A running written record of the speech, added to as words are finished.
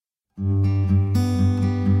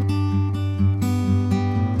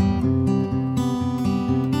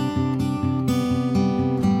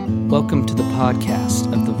Welcome to the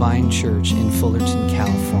podcast of the Vine Church in Fullerton,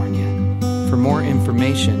 California. For more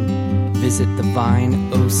information, visit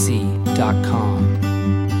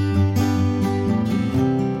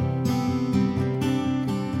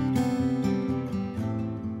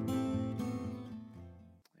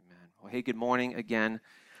Hey, good morning again.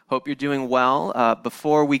 Hope you're doing well.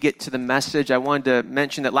 Before we get to the message, I wanted to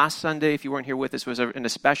mention that last Sunday, if you weren't here with us, was an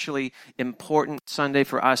especially important Sunday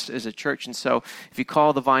for us as a church. And so if you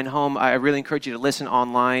call the Vine home, I really encourage you to listen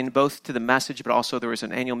online, both to the message, but also there was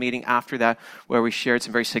an annual meeting after that where we shared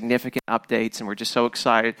some very significant updates. And we're just so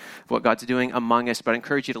excited for what God's doing among us. But I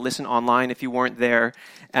encourage you to listen online if you weren't there.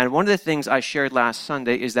 And one of the things I shared last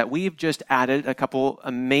Sunday is that we've just added a couple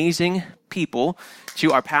amazing people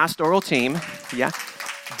to our pastoral team. Yeah.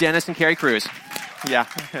 Denis and Cruz. Yeah.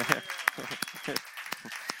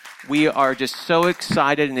 We are just so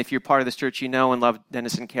excited, and if you're part of this church, you know and love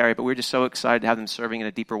Denis and Carrie, but we're just so excited to have them serving in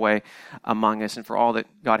a deeper way among us and for all that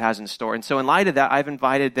God has in store. And so in light of that, I've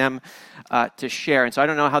invited them to share. And so I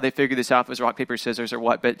don't know how they figured this out, if it was rock, paper, scissors or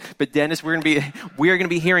what, but Denis, we are going to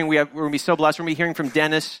be hearing, we're going to be so blessed, we're going to be hearing from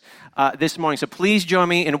Denis this morning. So please join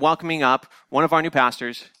me in welcoming up one of our new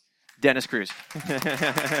pastors, Denis Cruz.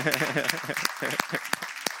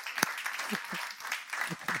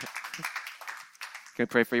 Can I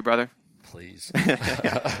pray for you, brother? Please.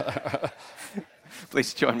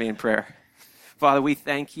 Please join me in prayer. Father, we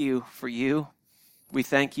thank you for you. We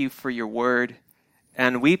thank you for your word.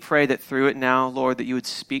 And we pray that through it now, Lord, that you would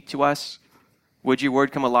speak to us. Would your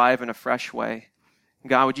word come alive in a fresh way?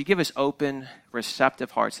 God, would you give us open,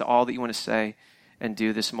 receptive hearts to all that you want to say and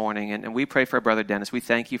do this morning. And we pray for our brother Denis. We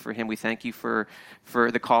thank you for him. We thank you for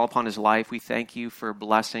the call upon his life. We thank you for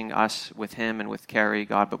blessing us with him and with Carrie,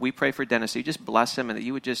 God. But we pray for Denis that you just bless him and that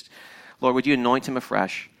you would just, Lord, would you anoint him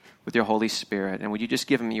afresh with your Holy Spirit? And would you just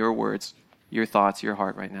give him your words, your thoughts, your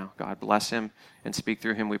heart right now? God, bless him and speak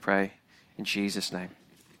through him, we pray. In Jesus' name.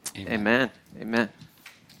 Amen. Amen.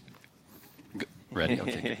 Ready?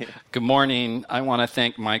 Okay. Good morning. I want to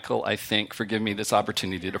thank Michael, for giving me this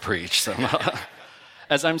opportunity to preach. So,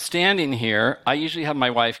 as I'm standing here, I usually have my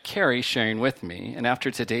wife, Carrie, sharing with me. And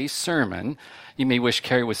after today's sermon, you may wish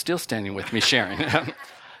Carrie was still standing with me sharing.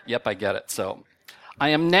 Yep, I get it. So I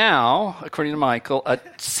am now, according to Michael, a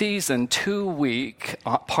seasoned 2-week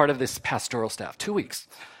part of this pastoral staff. 2 weeks.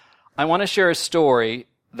 I want to share a story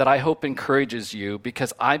that I hope encourages you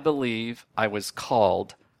because I believe I was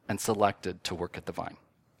called and selected to work at the Vine.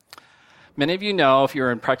 Many of you know, if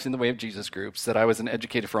you're in Practicing the Way of Jesus groups, that I was an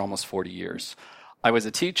educator for almost 40 years. I was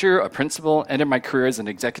a teacher, a principal, ended my career as an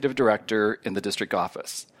executive director in the district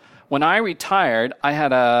office. When I retired, I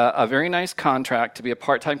had a very nice contract to be a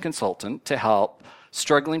part-time consultant to help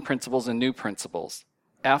struggling principals and new principals.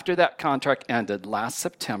 After that contract ended last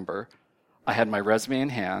September, I had my resume in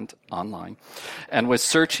hand, online, and was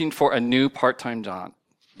searching for a new part-time job,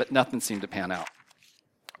 but nothing seemed to pan out.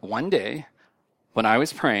 One day, when I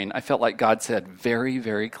was praying, I felt like God said very,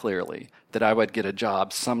 very clearly that I would get a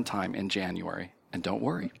job sometime in January. And don't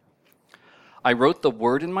worry. I wrote the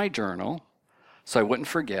word in my journal so I wouldn't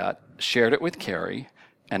forget, shared it with Carrie,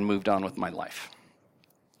 and moved on with my life.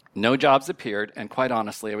 No jobs appeared, and quite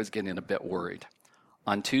honestly, I was getting a bit worried.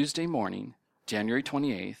 On Tuesday morning, January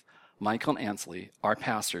 28th, Michael and Ansley, our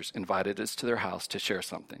pastors, invited us to their house to share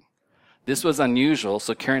something. This was unusual,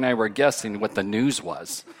 so Carrie and I were guessing what the news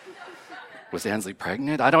was. Was Ansley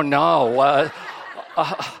pregnant? I don't know.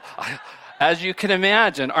 As you can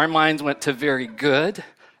imagine, our minds went to very good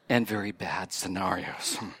and very bad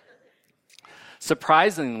scenarios.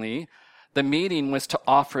 Surprisingly, the meeting was to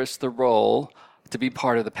offer us the role to be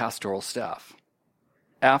part of the pastoral staff.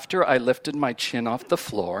 After I lifted my chin off the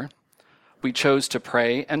floor, we chose to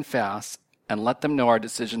pray and fast and let them know our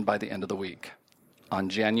decision by the end of the week. On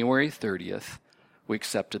January 30th, we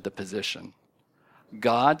accepted the position.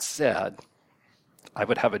 God said I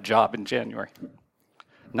would have a job in January.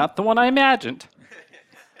 Not the one I imagined.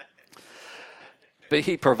 But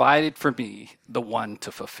he provided for me the one to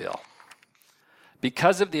fulfill.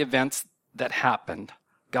 Because of the events that happened,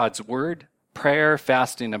 God's word, prayer,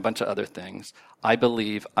 fasting, and a bunch of other things, I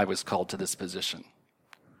believe I was called to this position.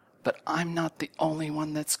 But I'm not the only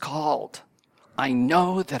one that's called. I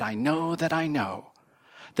know that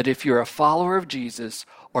if you're a follower of Jesus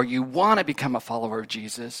or you want to become a follower of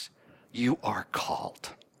Jesus, you are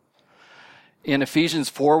called. In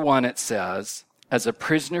Ephesians 4:1 it says, as a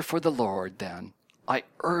prisoner for the Lord, then, I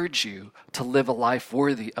urge you to live a life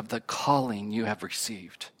worthy of the calling you have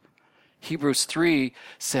received. Hebrews 3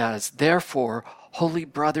 says, therefore, holy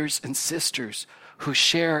brothers and sisters who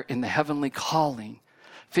share in the heavenly calling,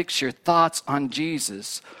 fix your thoughts on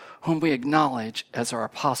Jesus, whom we acknowledge as our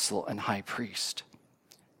apostle and high priest.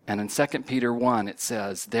 And in 2 Peter 1, it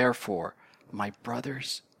says, therefore, my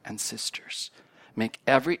brothers and sisters, make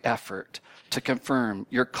every effort to confirm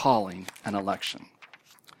your calling and election.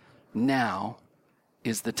 Now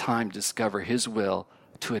is the time to discover his will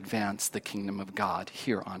to advance the kingdom of God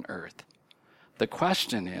here on earth. The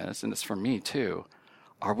question is, and it's for me too,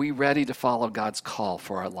 are we ready to follow God's call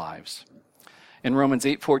for our lives? In Romans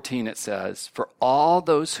 8:14 it says, for all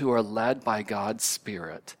those who are led by God's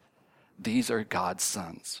Spirit, these are God's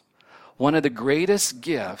sons. One of the greatest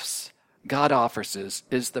gifts God offers us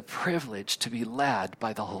is the privilege to be led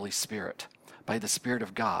by the Holy Spirit, by the Spirit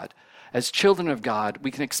of God. As children of God,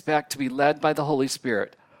 we can expect to be led by the Holy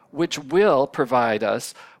Spirit, which will provide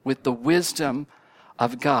us with the wisdom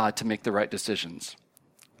of God to make the right decisions.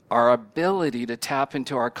 Our ability to tap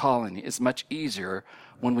into our calling is much easier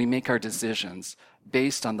when we make our decisions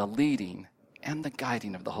based on the leading and the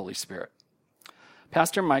guiding of the Holy Spirit.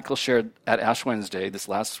 Pastor Michael shared at Ash Wednesday this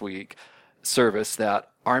last week service that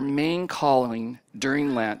our main calling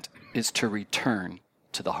during Lent is to return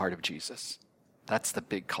to the heart of Jesus. That's the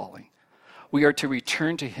big calling. We are to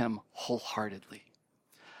return to him wholeheartedly.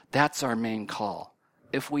 That's our main call.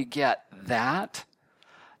 If we get that,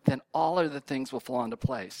 then all of the things will fall into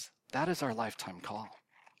place. That is our lifetime call.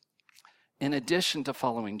 In addition to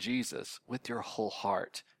following Jesus with your whole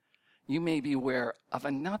heart, you may be aware of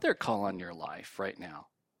another call on your life right now.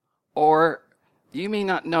 Or you may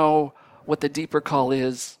not know what the deeper call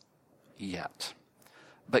is yet.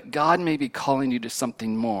 But God may be calling you to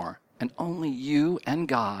something more, and only you and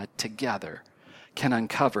God together can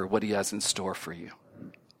uncover what he has in store for you.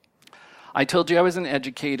 I told you I was an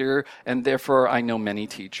educator, and therefore I know many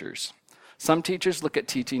teachers. Some teachers look at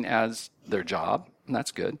teaching as their job, and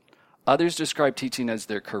that's good. Others describe teaching as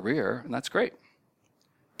their career, and that's great.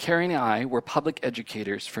 Carrie and I were public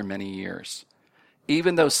educators for many years.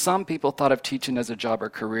 Even though some people thought of teaching as a job or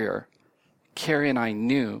career, Carrie and I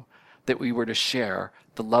knew that we were to share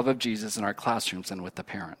the love of Jesus in our classrooms and with the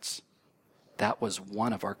parents. That was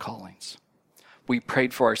one of our callings. We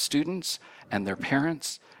prayed for our students and their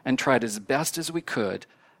parents and tried as best as we could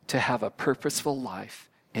to have a purposeful life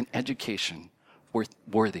in education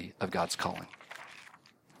worthy of God's calling.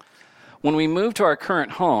 When we moved to our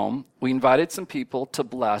current home, we invited some people to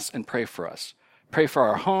bless and pray for us. Pray for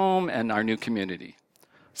our home and our new community.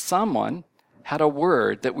 Someone had a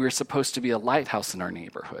word that we were supposed to be a lighthouse in our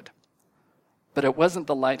neighborhood. But it wasn't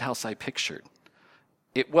the lighthouse I pictured.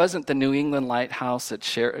 It wasn't the New England lighthouse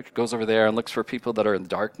that goes over there and looks for people that are in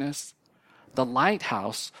darkness. The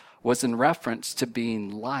lighthouse was in reference to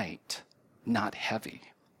being light, not heavy.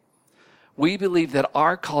 We believed that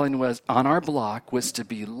our calling was on our block was to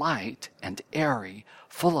be light and airy,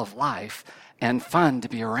 full of life, and fun to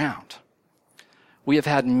be around. We have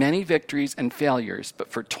had many victories and failures,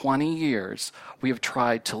 but for 20 years, we have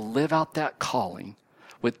tried to live out that calling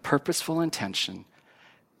with purposeful intention.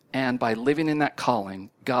 And by living in that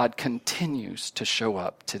calling, God continues to show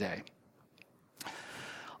up today.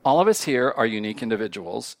 All of us here are unique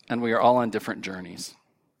individuals, and we are all on different journeys.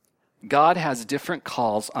 God has different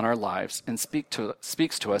calls on our lives and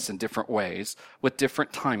speaks to us in different ways with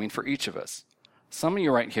different timing for each of us. Some of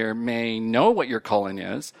you right here may know what your calling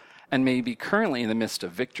is and may be currently in the midst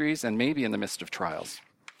of victories and maybe in the midst of trials.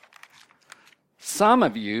 Some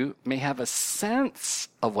of you may have a sense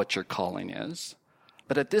of what your calling is,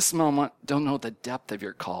 but at this moment don't know the depth of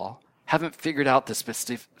your call, haven't figured out the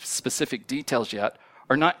specific details yet,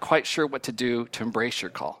 or not quite sure what to do to embrace your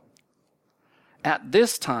call. At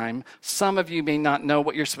this time, some of you may not know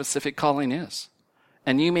what your specific calling is,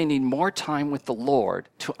 and you may need more time with the Lord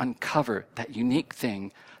to uncover that unique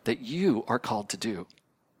thing that you are called to do.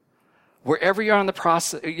 Wherever you're in the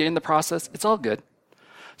process, it's all good.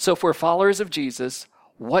 So if we're followers of Jesus,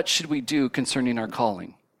 what should we do concerning our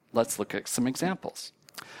calling? Let's look at some examples.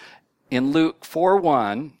 In Luke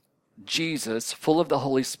 4:1, Jesus, full of the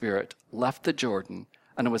Holy Spirit, left the Jordan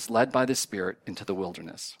and was led by the Spirit into the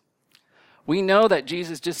wilderness. We know that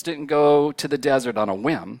Jesus just didn't go to the desert on a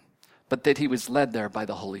whim, but that he was led there by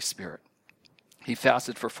the Holy Spirit. He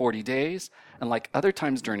fasted for 40 days, and like other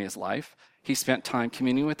times during his life, he spent time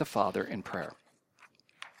communing with the Father in prayer.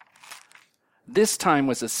 This time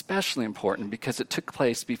was especially important because it took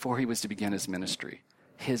place before he was to begin his ministry,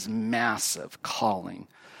 his massive calling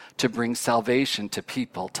to bring salvation to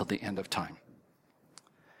people till the end of time.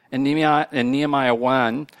 In Nehemiah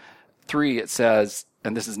 1:3, it says,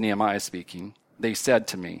 and this is Nehemiah speaking, they said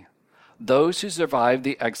to me, those who survived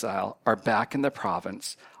the exile are back in the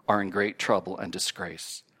province, are in great trouble and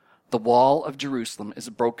disgrace. The wall of Jerusalem is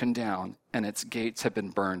broken down, and its gates have been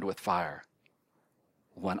burned with fire.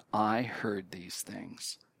 When I heard these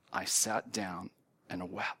things, I sat down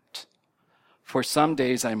and wept. For some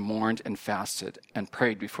days I mourned and fasted and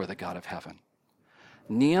prayed before the God of heaven.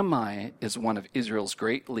 Nehemiah is one of Israel's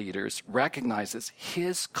great leaders, recognizes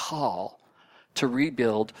his call to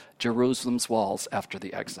rebuild Jerusalem's walls after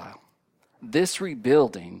the exile. This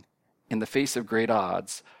rebuilding, in the face of great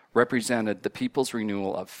odds, represented the people's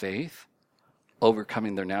renewal of faith,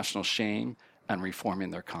 overcoming their national shame, and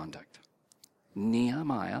reforming their conduct.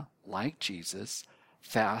 Nehemiah, like Jesus,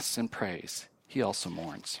 fasts and prays. He also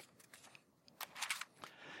mourns.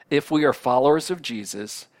 If we are followers of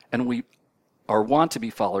Jesus or want to be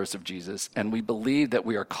followers of Jesus, and we believe that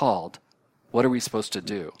we are called, what are we supposed to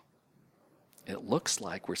do? It looks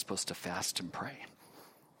like we're supposed to fast and pray.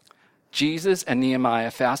 Jesus and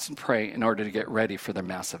Nehemiah fast and pray in order to get ready for their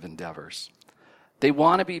massive endeavors. They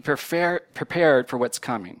want to be prepared for what's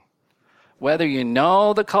coming. Whether you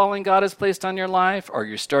know the calling God has placed on your life or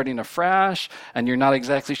you're starting afresh and you're not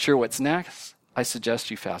exactly sure what's next, I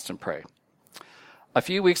suggest you fast and pray. A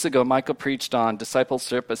few weeks ago, Michael preached on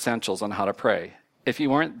discipleship essentials on how to pray. If you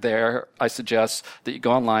weren't there, I suggest that you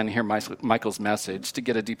go online and hear Michael's message to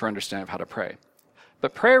get a deeper understanding of how to pray.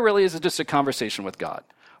 But prayer really is just a conversation with God.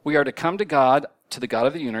 We are to come to God, to the God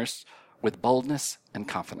of the universe, with boldness and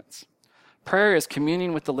confidence. Prayer is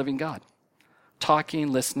communing with the living God.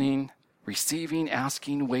 Talking, listening, receiving,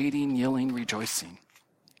 asking, waiting, yielding, rejoicing.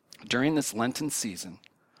 During this Lenten season,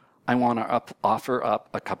 I want to offer up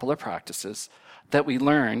a couple of practices that we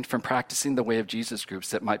learned from practicing the Way of Jesus groups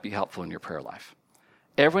that might be helpful in your prayer life.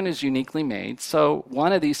 Everyone is uniquely made, so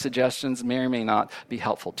one of these suggestions may or may not be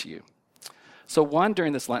helpful to you. So one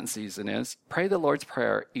during this Lenten season is pray the Lord's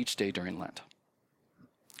Prayer each day during Lent.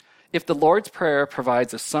 If the Lord's Prayer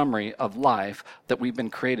provides a summary of life that we've been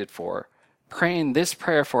created for, praying this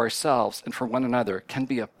prayer for ourselves and for one another can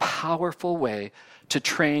be a powerful way to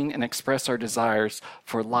train and express our desires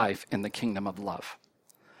for life in the kingdom of love.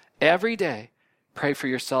 Every day, pray for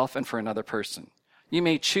yourself and for another person. You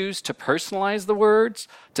may choose to personalize the words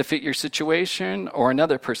to fit your situation or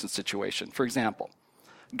another person's situation. For example,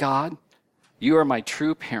 God, you are my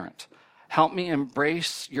true parent. Help me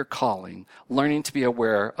embrace your calling, learning to be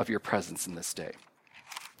aware of your presence in this day.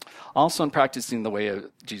 Also in practicing the Way of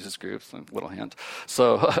Jesus groups, little hint.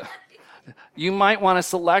 So you might want to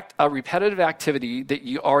select a repetitive activity that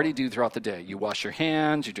you already do throughout the day. You wash your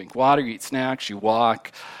hands, you drink water, you eat snacks, you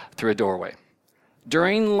walk through a doorway.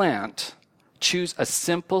 During Lent, choose a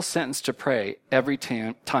simple sentence to pray every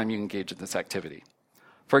time you engage in this activity.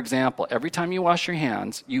 For example, every time you wash your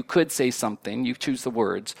hands, you could say something. You choose the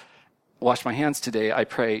words, wash my hands today, I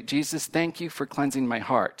pray, Jesus, thank you for cleansing my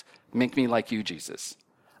heart. Make me like you, Jesus.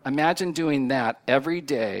 Imagine doing that every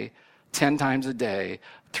day, 10 times a day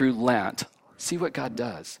through Lent. See what God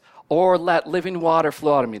does. Or let living water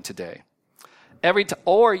flow out of me today.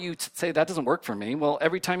 Or you say, that doesn't work for me. Well,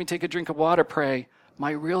 every time you take a drink of water, pray,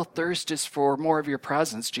 my real thirst is for more of your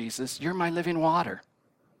presence, Jesus. You're my living water.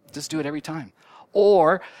 Just do it every time.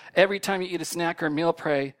 Or every time you eat a snack or a meal,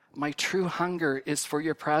 pray, my true hunger is for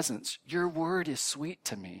your presence. Your word is sweet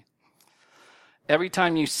to me. Every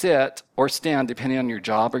time you sit or stand, depending on your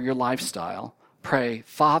job or your lifestyle, pray,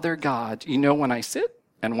 Father God, you know when I sit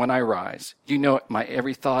and when I rise. You know my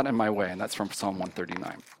every thought and my way. And that's from Psalm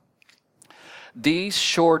 139. These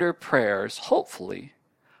shorter prayers, hopefully,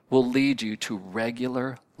 will lead you to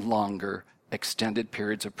regular, longer, extended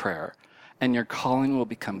periods of prayer, and your calling will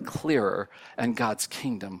become clearer, and God's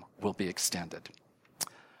kingdom will be extended.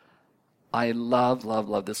 I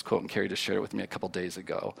love this quote, and Carrie just shared it with me a couple days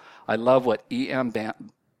ago. I love what E.M.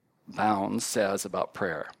 Bounds says about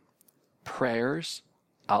prayer. Prayers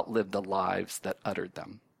outlive the lives that uttered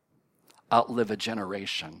them, outlive a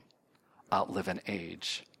generation, outlive an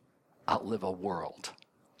age, outlive a world.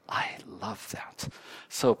 I love that.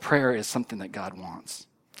 So prayer is something that God wants.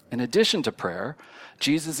 In addition to prayer,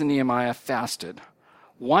 Jesus and Nehemiah fasted.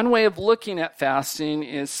 One way of looking at fasting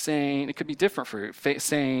is saying, it could be different for you,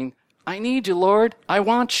 saying, I need you, Lord. I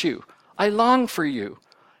want you. I long for you.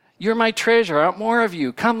 You're my treasure. I want more of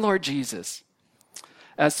you. Come, Lord Jesus.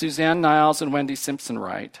 As Suzanne Niles and Wendy Simpson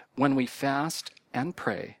write, when we fast and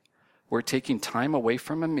pray, we're taking time away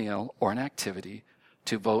from a meal or an activity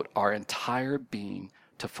to devote our entire being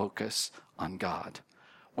to focus on God.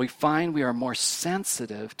 We find we are more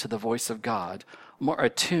sensitive to the voice of God, more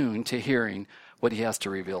attuned to hearing what he has to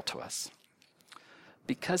reveal to us.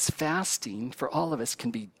 Because fasting for all of us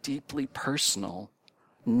can be deeply personal,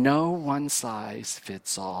 no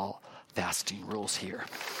one-size-fits-all fasting rules here.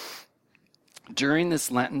 During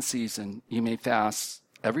this Lenten season, you may fast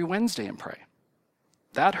every Wednesday and pray.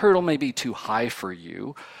 That hurdle may be too high for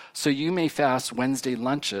you, so you may fast Wednesday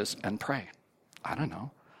lunches and pray. I don't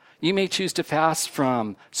know. You may choose to fast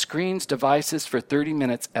from screens, devices for 30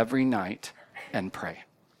 minutes every night and pray.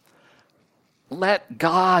 Let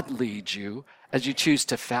God lead you as you choose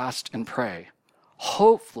to fast and pray.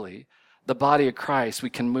 Hopefully, the body of Christ, we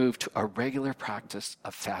can move to a regular practice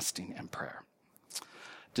of fasting and prayer.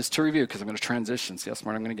 Just to review, because I'm going to transition. See how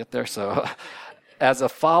smart I'm going to get there? So, as a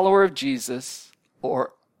follower of Jesus,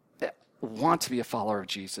 or want to be a follower of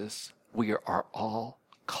Jesus, we are all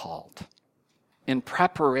called. In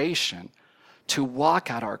preparation to walk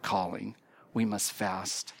out our calling, we must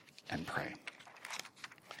fast and pray.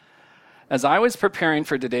 As I was preparing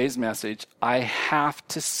for today's message, I have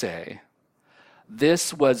to say,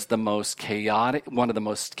 this was one of the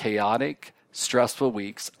most chaotic, stressful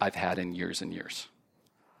weeks I've had in years and years.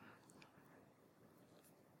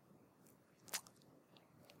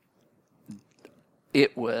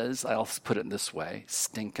 It was, I'll put it this way,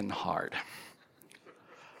 stinking hard.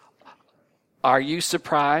 Are you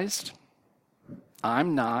surprised?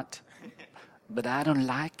 I'm not, but I don't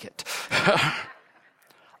like it.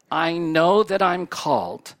 I know that I'm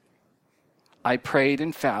called. I prayed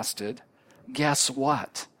and fasted. Guess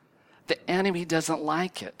what? The enemy doesn't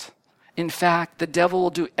like it. In fact, the devil will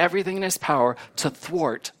do everything in his power to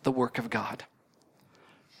thwart the work of God.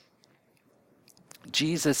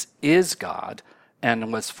 Jesus is God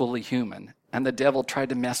and was fully human, and the devil tried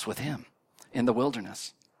to mess with him in the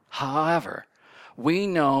wilderness. However, we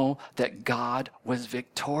know that God was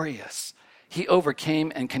victorious. He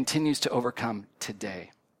overcame and continues to overcome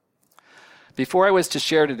today. Before I was to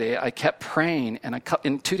share today, I kept praying, and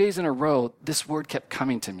in 2 days in a row, this word kept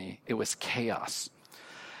coming to me. It was chaos.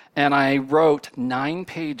 And I wrote 9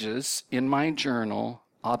 pages in my journal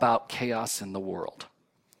about chaos in the world.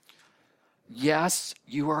 Yes,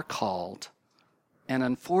 you are called, and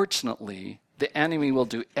unfortunately, the enemy will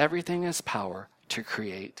do everything in his power to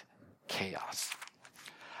create chaos.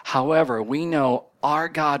 However, we know our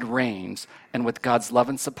God reigns, and with God's love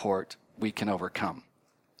and support, we can overcome.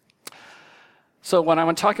 So when I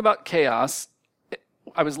want to talk about chaos,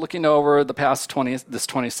 I was looking over this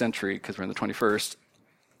 20th century, because we're in the 21st.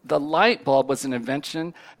 The light bulb was an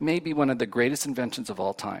invention, maybe one of the greatest inventions of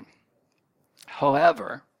all time.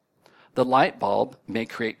 However, the light bulb may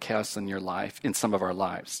create chaos in your life, in some of our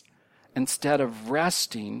lives. Instead of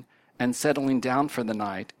resting and settling down for the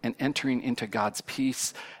night and entering into God's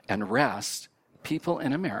peace and rest, people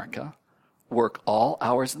in America work all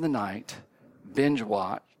hours of the night, binge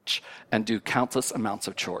watch, and do countless amounts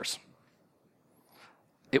of chores.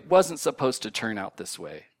 It wasn't supposed to turn out this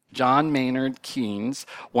way. John Maynard Keynes,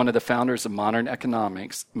 one of the founders of modern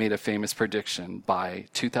economics, made a famous prediction by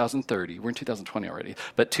 2030. We're in 2020 already,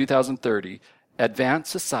 but 2030,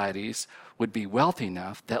 advanced societies would be wealthy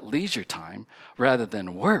enough that leisure time, rather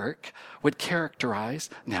than work, would characterize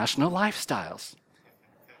national lifestyles.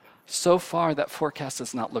 So far, that forecast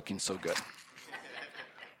is not looking so good.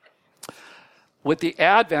 With the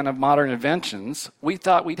advent of modern inventions, we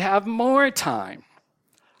thought we'd have more time.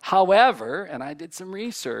 However, and I did some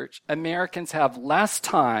research, Americans have less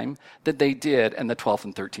time than they did in the 12th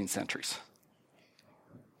and 13th centuries.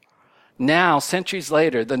 Now, centuries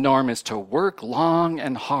later, the norm is to work long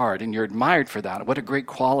and hard, and you're admired for that. What a great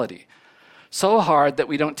quality. So hard that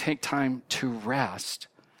we don't take time to rest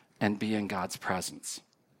and be in God's presence.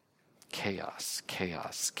 Chaos,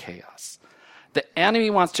 chaos, chaos. The enemy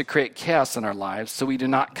wants to create chaos in our lives so we do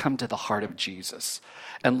not come to the heart of Jesus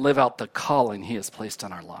and live out the calling he has placed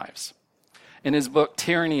on our lives. In his book,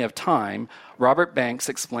 Tyranny of Time, Robert Banks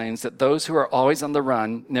explains that those who are always on the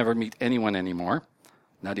run never meet anyone anymore,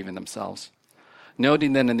 not even themselves,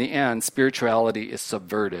 noting that in the end, spirituality is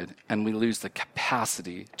subverted and we lose the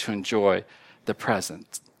capacity to enjoy the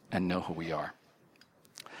present and know who we are.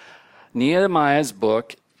 Nehemiah's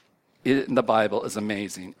book in the Bible is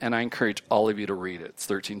amazing, and I encourage all of you to read it. It's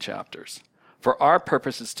 13 chapters. For our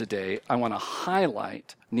purposes today, I want to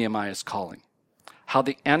highlight Nehemiah's calling, how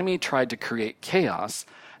the enemy tried to create chaos,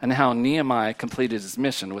 and how Nehemiah completed his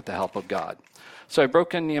mission with the help of God. So I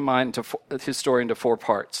broke in Nehemiah his story into 4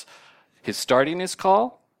 parts. His starting his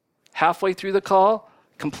call, halfway through the call,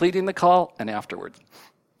 completing the call, and afterward.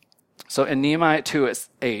 So in Nehemiah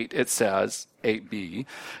 2:8, it says, 8b,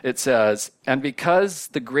 it says, "And because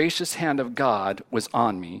the gracious hand of God was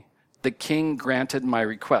on me, the king granted my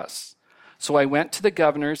requests. So I went to the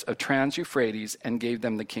governors of Trans-Euphrates and gave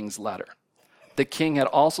them the king's letter. The king had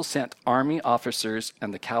also sent army officers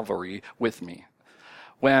and the cavalry with me.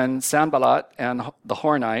 When Sanballat and the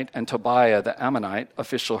Horonite and Tobiah the Ammonite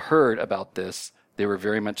official heard about this, they were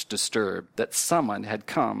very much disturbed that someone had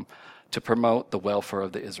come to promote the welfare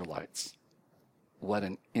of the Israelites. What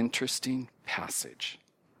an interesting passage.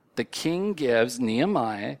 The king gives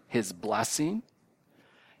Nehemiah his blessing,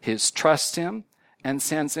 his trust him, and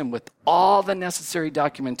sends him with all the necessary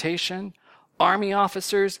documentation, army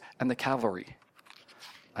officers, and the cavalry.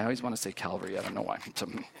 I always want to say cavalry. I don't know why.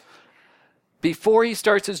 Before he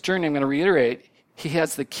starts his journey, I'm going to reiterate, he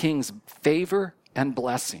has the king's favor and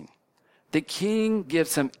blessing. The king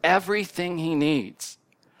gives him everything he needs.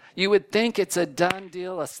 You would think it's a done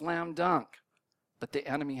deal, a slam dunk, but the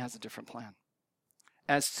enemy has a different plan.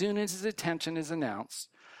 As soon as his attention is announced,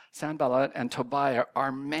 Sanballat and Tobiah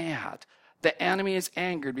are mad. The enemy is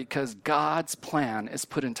angered because God's plan is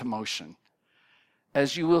put into motion.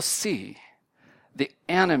 As you will see, the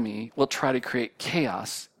enemy will try to create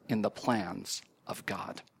chaos in the plans of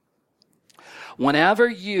God. Whenever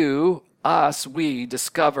we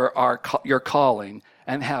discover your calling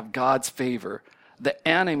and have God's favor, the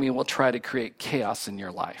enemy will try to create chaos in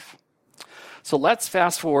your life. So let's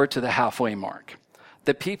fast forward to the halfway mark.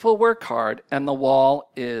 The people work hard, and the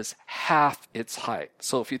wall is half its height.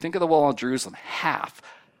 So if you think of the wall of Jerusalem, half.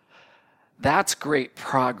 That's great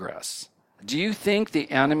progress. Do you think the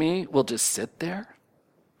enemy will just sit there?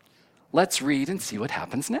 Let's read and see what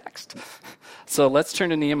happens next. So let's turn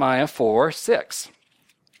to Nehemiah 4:6.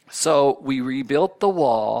 So we rebuilt the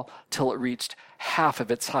wall till it reached half of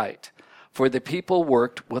its height, for the people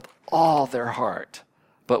worked with all their heart.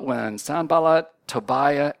 But when Sanballat,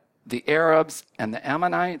 Tobiah, the Arabs, and the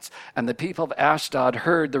Ammonites, and the people of Ashdod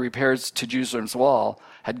heard the repairs to Jerusalem's wall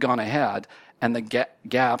had gone ahead, and the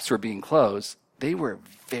gaps were being closed, they were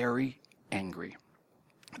very angry.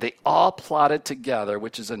 They all plotted together,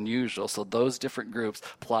 which is unusual, so those different groups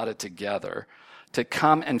plotted together to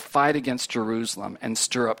come and fight against Jerusalem and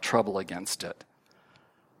stir up trouble against it.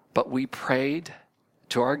 But we prayed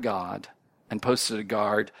to our God and posted a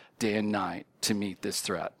guard day and night to meet this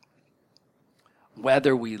threat.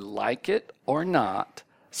 Whether we like it or not,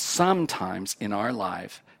 sometimes in our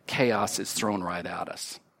life, chaos is thrown right at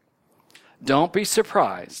us. Don't be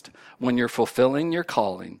surprised when you're fulfilling your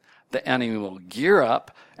calling, the enemy will gear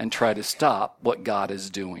up and try to stop what God is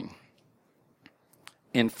doing.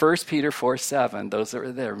 In 1 Peter 4:7, those that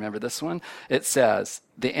were there, remember this one? It says,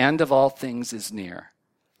 the end of all things is near.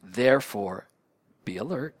 Therefore, be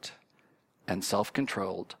alert and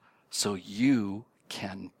self-controlled so you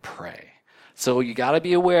can pray. So you got to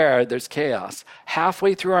be aware there's chaos.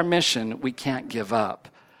 Halfway through our mission, we can't give up.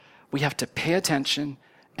 We have to pay attention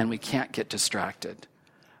and we can't get distracted.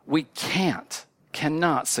 We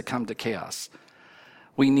cannot succumb to chaos.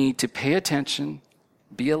 We need to pay attention,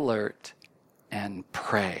 be alert, and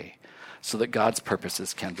pray so that God's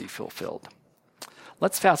purposes can be fulfilled.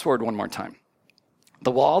 Let's fast forward one more time.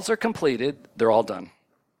 The walls are completed. They're all done.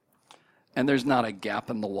 And there's not a gap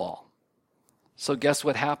in the wall. So guess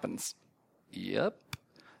what happens? Yep.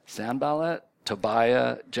 Sanballat,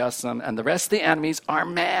 Tobiah, Geshem, and the rest of the enemies are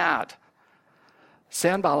mad.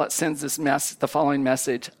 Sanballat sends the following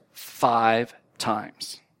message 5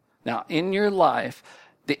 times. Now, in your life,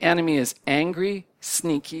 the enemy is angry,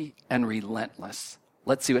 sneaky, and relentless.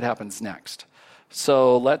 Let's see what happens next.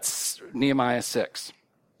 So Nehemiah 6.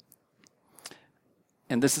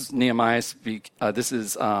 And this is Nehemiah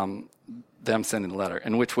them sending a letter,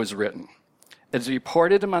 in which was written, it is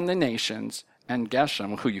reported among the nations, and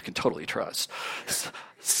Geshem, who you can totally trust,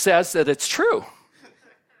 says that it's true,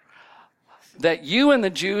 that you and the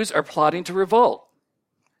Jews are plotting to revolt,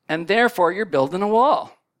 and therefore you're building a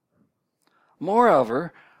wall.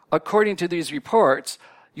 Moreover, according to these reports,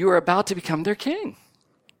 you are about to become their king.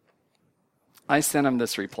 I sent him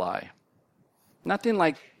this reply. Nothing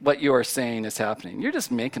like what you are saying is happening. You're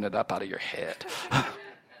just making it up out of your head.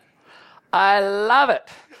 I love it.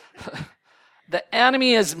 The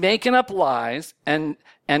enemy is making up lies, and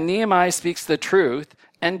Nehemiah speaks the truth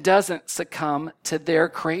and doesn't succumb to their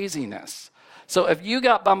craziness. So if you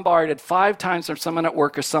got bombarded 5 times from someone at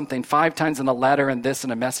work or something, 5 times in a letter and this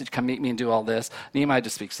and a message, come meet me and do all this, Nehemiah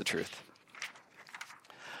just speaks the truth.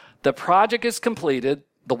 The project is completed.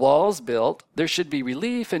 The wall is built. There should be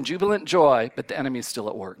relief and jubilant joy, but the enemy is still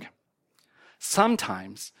at work.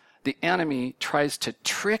 Sometimes the enemy tries to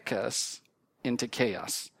trick us into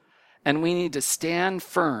chaos, and we need to stand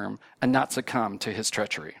firm and not succumb to his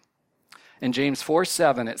treachery. In James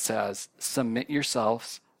 4:7, it says, submit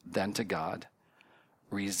yourselves then to God.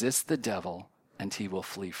 Resist the devil, and he will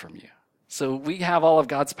flee from you. So we have all of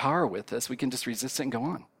God's power with us. We can just resist it and go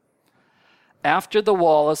on. After the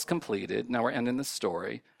wall is completed, now we're ending the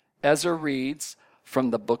story, Ezra reads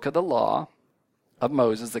from the book of the law of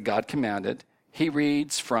Moses that God commanded. He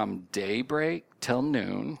reads from daybreak till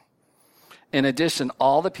noon, In addition,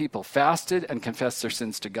 all the people fasted and confessed their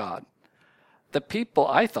sins to God.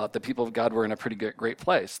 I thought the people of God were in a pretty great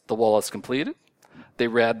place. The wall is completed. They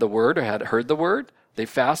read the word or had heard the word. They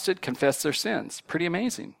fasted, confessed their sins. Pretty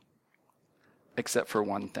amazing. Except for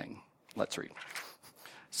one thing. Let's read.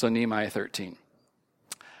 So Nehemiah 13.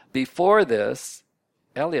 Before this,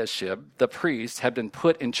 Eliashib, the priest, had been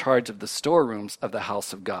put in charge of the storerooms of the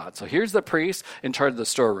house of God. So here's the priest in charge of the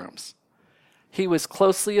storerooms. He was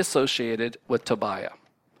closely associated with Tobiah.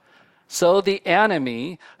 So the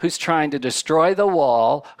enemy who's trying to destroy the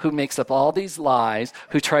wall, who makes up all these lies,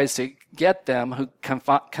 who tries to get them, who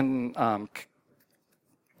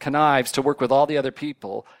connives to work with all the other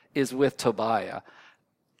people, is with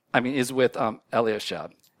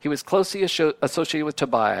Eliashib. He was closely associated with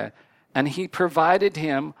Tobiah, and he provided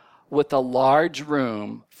him with a large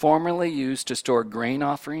room formerly used to store grain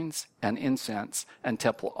offerings and incense and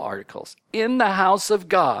temple articles. In the house of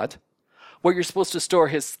God, where you're supposed to store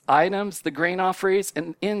his items, the grain offerings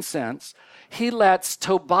and incense, he lets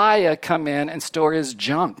Tobiah come in and store his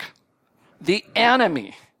junk. The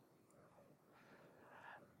enemy.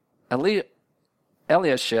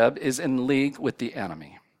 Eliashib is in league with the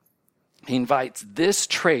enemy. He invites this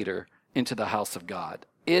traitor into the house of God.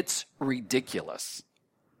 It's ridiculous.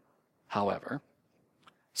 However,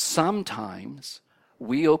 sometimes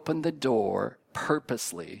we open the door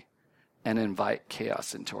purposely and invite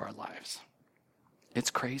chaos into our lives.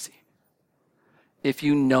 It's crazy. If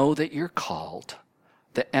you know that you're called,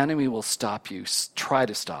 the enemy will stop you, try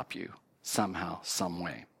to stop you somehow, some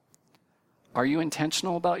way. Are you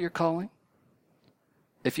intentional about your calling?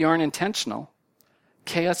 If you aren't intentional,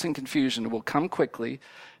 chaos and confusion will come quickly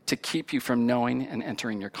to keep you from knowing and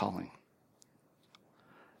entering your calling.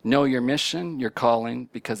 Know your mission, your calling,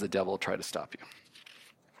 because the devil will try to stop you.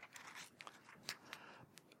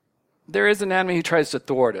 There is an enemy who tries to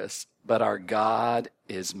thwart us, but our God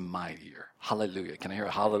is mightier. Hallelujah. Can I hear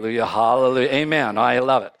a hallelujah? Hallelujah. Amen. I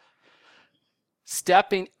love it.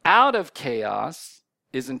 Stepping out of chaos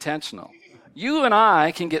is intentional. You and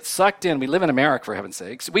I can get sucked in. We live in America, for heaven's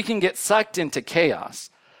sakes. We can get sucked into chaos,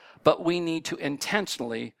 but we need to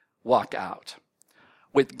intentionally walk out.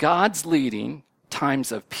 With God's leading,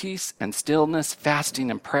 times of peace and stillness,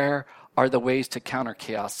 fasting and prayer are the ways to counter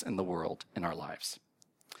chaos in the world, in our lives.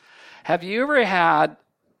 Have you ever had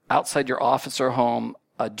outside your office or home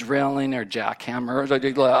a drilling or jackhammer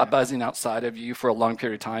or buzzing outside of you for a long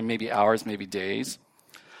period of time, maybe hours, maybe days?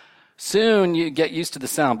 Soon you get used to the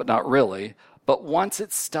sound, but not really. But once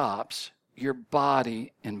it stops, your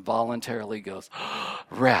body involuntarily goes,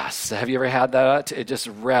 rest. Have you ever had that? It just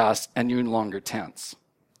rests and you're no longer tense.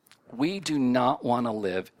 We do not want to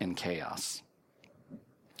live in chaos.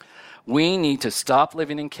 We need to stop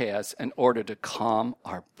living in chaos in order to calm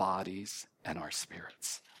our bodies and our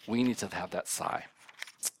spirits. We need to have that sigh.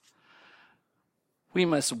 We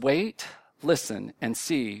must wait, listen, and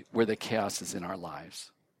see where the chaos is in our lives.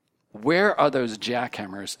 Where are those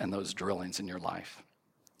jackhammers and those drillings in your life?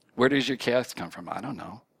 Where does your chaos come from? I don't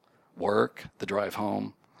know. Work, the drive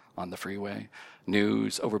home, on the freeway,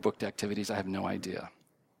 news, overbooked activities, I have no idea.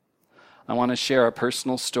 I want to share a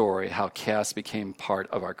personal story how chaos became part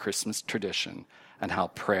of our Christmas tradition and how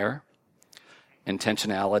prayer,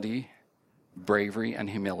 intentionality, bravery, and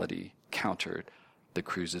humility countered the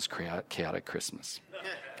Cruz's chaotic Christmas.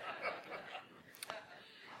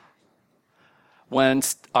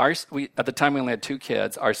 At the time we only had 2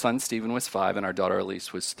 kids, our son Stephen was 5 and our daughter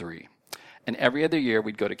Elise was 3. And every other year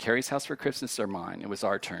we'd go to Carrie's house for Christmas or mine. It was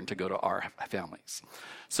our turn to go to our families.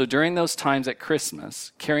 So during those times at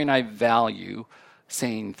Christmas, Carrie and I value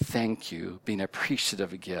saying thank you, being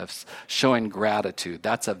appreciative of gifts, showing gratitude.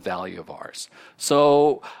 That's a value of ours.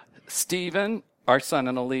 So Stephen, our son,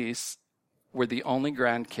 and Elise were the only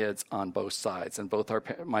grandkids on both sides, and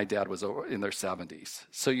my dad was in their 70s.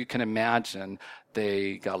 So you can imagine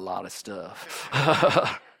they got a lot of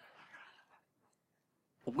stuff.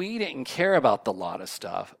 We didn't care about the lot of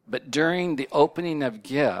stuff, but during the opening of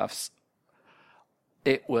gifts,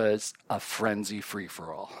 it was a frenzy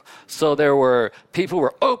free-for-all. So there were people who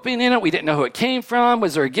were opening it. We didn't know who it came from.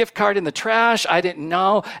 Was there a gift card in the trash? I didn't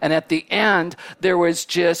know. And at the end, there was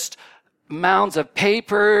just mounds of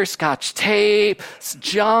paper, Scotch tape,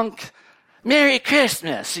 junk. Merry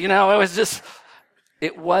Christmas.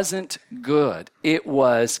 It wasn't good. It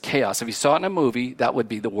was chaos. If you saw it in a movie, that would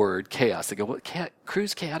be the word chaos. They go,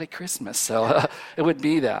 Cruz chaotic Christmas. So it would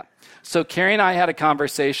be that. So Carrie and I had a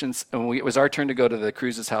conversation, and it was our turn to go to the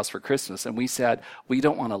Cruz's house for Christmas, and we said, we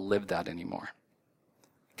don't want to live that anymore.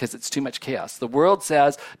 because it's too much chaos. The world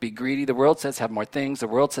says, be greedy. The world says, have more things. The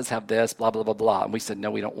world says, have this, blah, blah, blah, blah. And we said, no,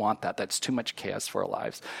 we don't want that. That's too much chaos for our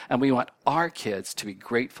lives. And we want our kids to be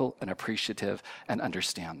grateful and appreciative and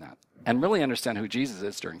understand that, and really understand who Jesus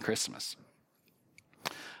is during Christmas.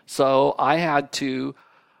 So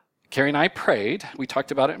Carrie and I prayed. We talked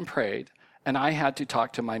about it and prayed. And I had to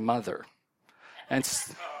talk to my mother. And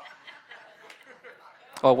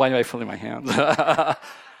why am I filling my hands?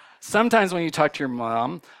 Sometimes when you talk to your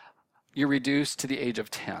mom, you're reduced to the age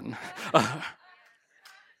of 10. I'm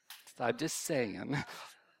just saying.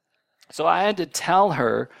 So I had to tell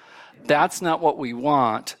her, that's not what we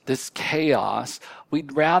want, this chaos.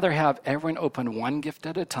 We'd rather have everyone open one gift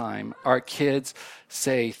at a time. Our kids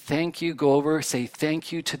say thank you, go over, say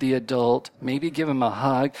thank you to the adult, maybe give them a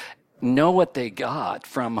hug, know what they got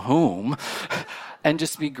from whom, and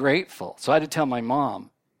just be grateful. So I had to tell my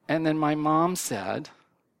mom. And then my mom said,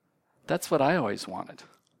 that's what I always wanted.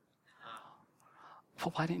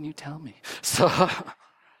 Well, why didn't you tell me? So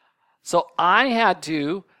I had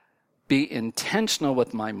to be intentional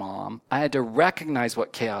with my mom. I had to recognize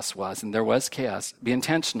what chaos was, and there was chaos. Be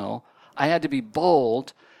intentional. I had to be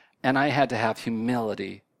bold, and I had to have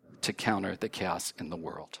humility to counter the chaos in the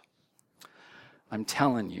world. I'm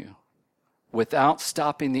telling you, without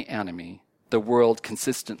stopping the enemy, the world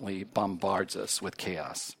consistently bombards us with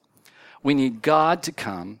chaos. We need God to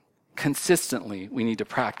come. Consistently, we need to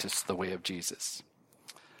practice the way of Jesus.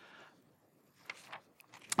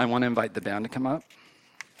 I want to invite the band to come up.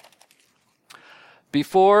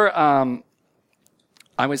 Before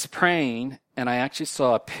I was praying, and I actually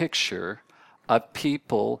saw a picture of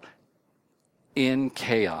people in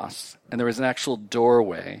chaos, and there was an actual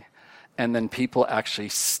doorway, and then people actually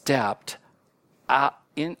stepped out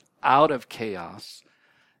of chaos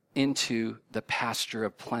into the pasture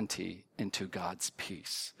of plenty, into God's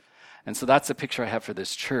peace. And so that's the picture I have for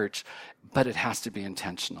this church, but it has to be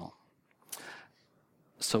intentional.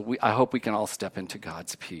 So I hope we can all step into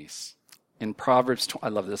God's peace. In Proverbs, I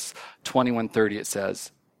love this, 21:30, it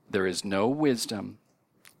says, there is no wisdom,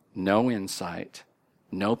 no insight,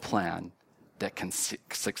 no plan that can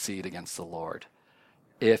succeed against the Lord.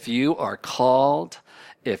 If you are called,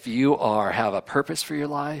 if you have a purpose for your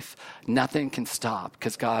life, nothing can stop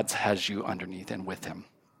because God has you underneath and with him.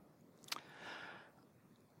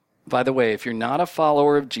 By the way, if you're not a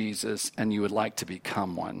follower of Jesus and you would like to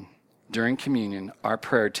become one, during communion, our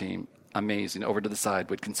prayer team, amazing, over to the side,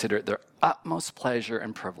 would consider it their utmost pleasure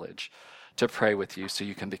and privilege to pray with you so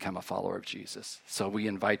you can become a follower of Jesus. So we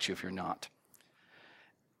invite you if you're not.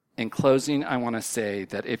 In closing, I want to say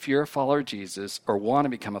that if you're a follower of Jesus or want to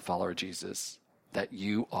become a follower of Jesus, that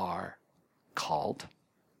you are called.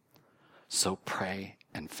 So pray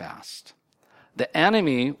and fast. The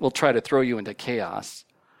enemy will try to throw you into chaos,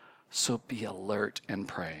 so be alert and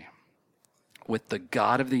pray. With the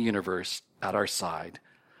God of the universe at our side,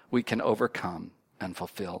 we can overcome and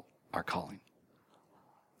fulfill our calling.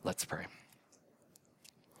 Let's pray.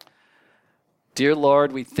 Dear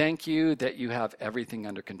Lord, we thank you that you have everything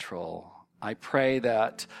under control. I pray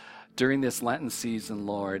that during this Lenten season,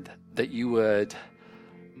 Lord, that you would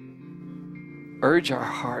urge our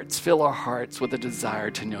hearts, fill our hearts with a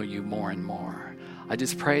desire to know you more and more. I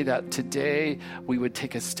just pray that today we would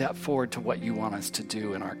take a step forward to what you want us to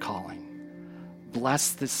do in our calling.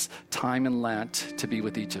 Bless this time in Lent to be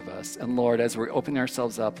with each of us. And Lord, as we're opening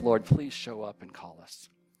ourselves up, Lord, please show up and call us.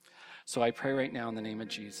 So I pray right now in the name of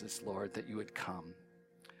Jesus, Lord, that you would come.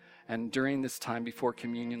 And during this time before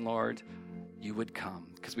communion, Lord, you would come.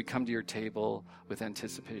 Because we come to your table with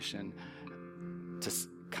anticipation to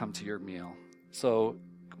come to your meal. So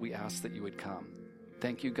we ask that you would come.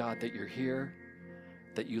 Thank you, God, that you're here,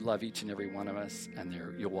 that you love each and every one of us, and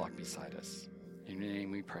you'll walk beside us. In your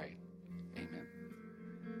name we pray. Amen.